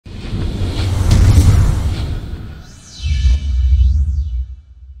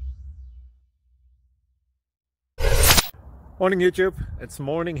Morning YouTube, it's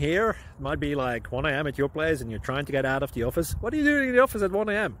morning here. It might be like 1 a.m. at your place and you're trying to get out of the office. What are you doing in the office at 1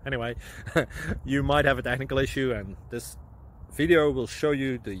 a.m? Anyway, you might have a technical issue and this video will show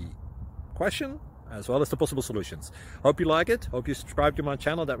you the question as well as the possible solutions. Hope you like it, hope you subscribe to my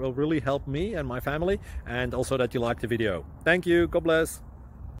channel. That will really help me and my family, and also that you like the video. Thank you, God bless.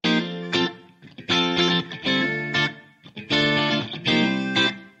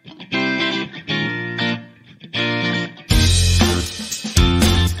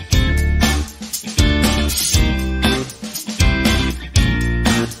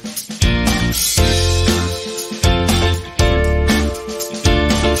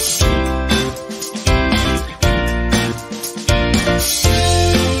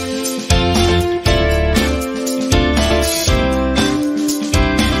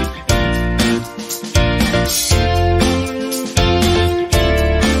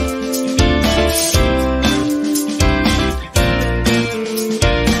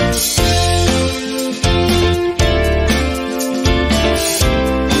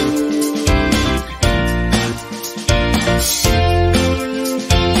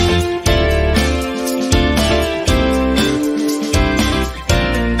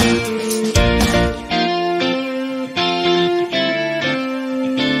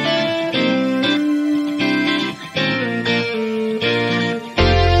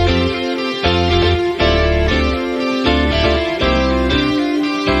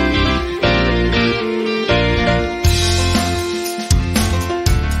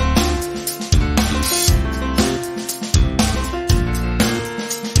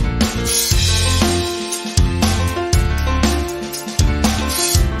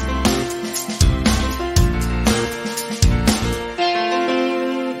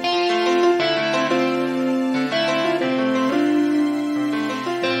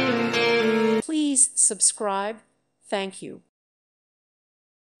 Please subscribe. Thank you.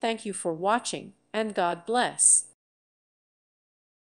 Thank you for watching, and God bless.